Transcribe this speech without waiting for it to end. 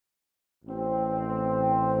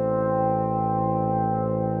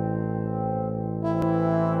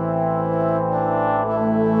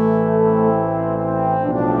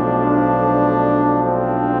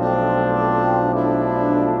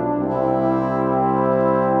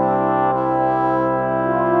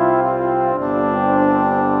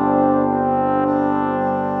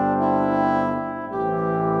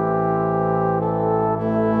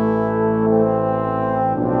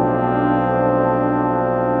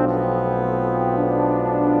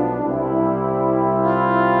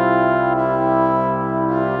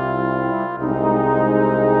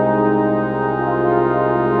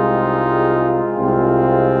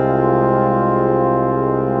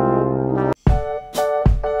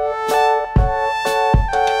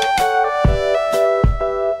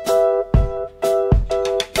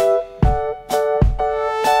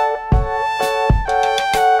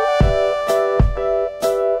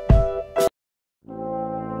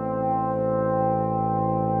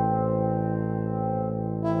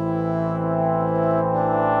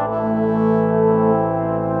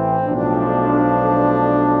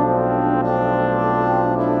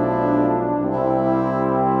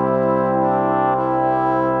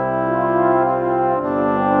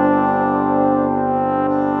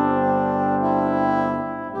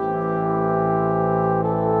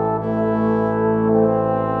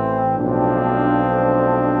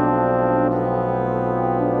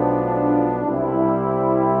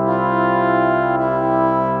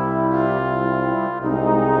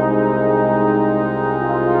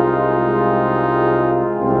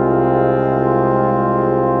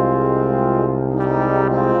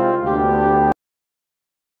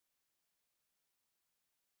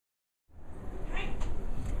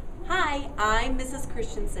I'm Mrs.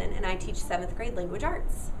 Christensen, and I teach 7th grade language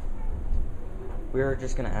arts. We're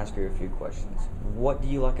just going to ask you a few questions. What do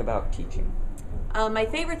you like about teaching? My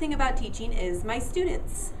favorite thing about teaching is my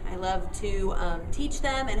students. I love to teach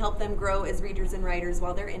them and help them grow as readers and writers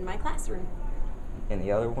while they're in my classroom. And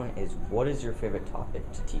the other one is, what is your favorite topic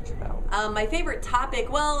to teach about? My favorite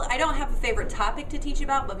topic, well, I don't have a favorite topic to teach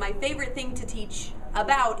about, but my favorite thing to teach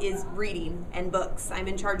about is reading and books. I'm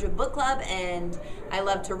in charge of book club, and I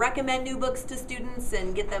love to recommend new books to students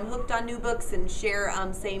and get them hooked on new books and share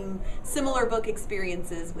similar book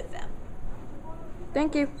experiences with them.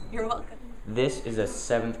 Thank you. You're welcome. This is a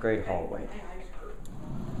 7th grade hallway.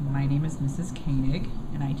 My name is Mrs. Koenig,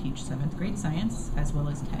 and I teach 7th grade science as well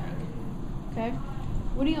as tag. Okay.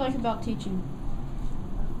 What do you like about teaching?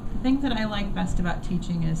 The thing that I like best about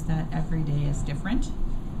teaching is that every day is different,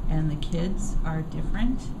 and the kids are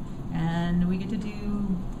different, and we get to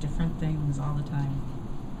do different things all the time.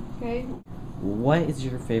 Okay. What is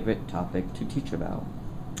your favorite topic to teach about?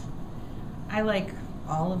 I like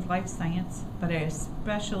all of life science, but I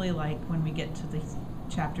especially like when we get to the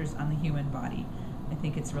chapters on the human body. I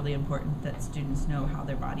think it's really important that students know how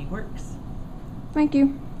their body works. Thank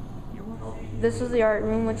you. You're welcome. This is the art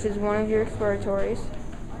room, which is one of your exploratories.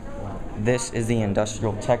 This is the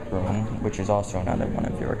industrial tech room, which is also another one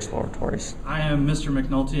of your exploratories. I am Mr.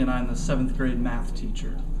 McNulty, and I'm the 7th grade math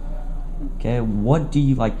teacher. Okay, what do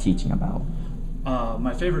you like teaching about?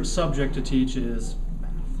 My favorite subject to teach is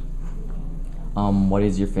math. What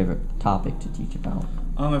is your favorite topic to teach about?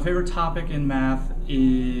 My favorite topic in math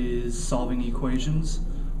is solving equations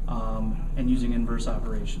and using inverse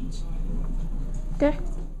operations. Okay.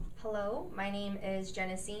 Hello, my name is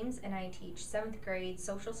Jenna Seams, and I teach 7th grade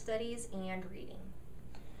social studies and reading.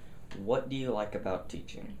 What do you like about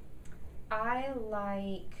teaching? I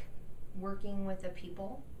like working with the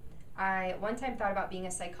people. I one time thought about being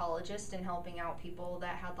a psychologist and helping out people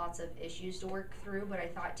that had lots of issues to work through, but I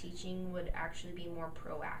thought teaching would actually be more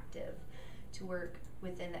proactive to work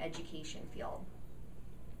within the education field.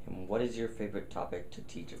 And what is your favorite topic to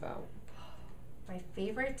teach about? My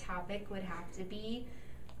favorite topic would have to be,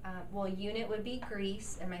 unit would be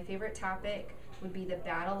Greece, and my favorite topic would be the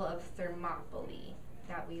Battle of Thermopylae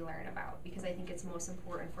that we learn about, because I think it's most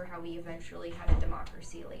important for how we eventually have a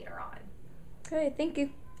democracy later on. Okay, thank you.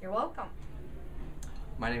 You're welcome.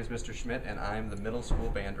 My name is Mr. Schmidt, and I'm the middle school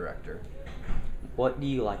band director. What do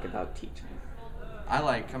you like about teaching? I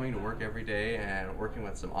like coming to work every day and working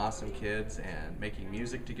with some awesome kids and making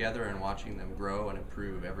music together and watching them grow and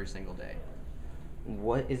improve every single day.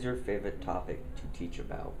 What is your favorite topic to teach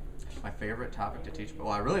about? My favorite topic to teach, well,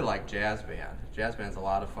 I really like jazz band. Jazz band's a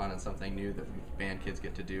lot of fun and something new that band kids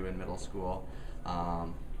get to do in middle school.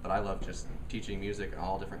 But I love just teaching music,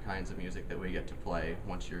 all different kinds of music that we get to play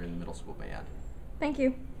once you're in the middle school band. Thank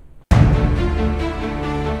you.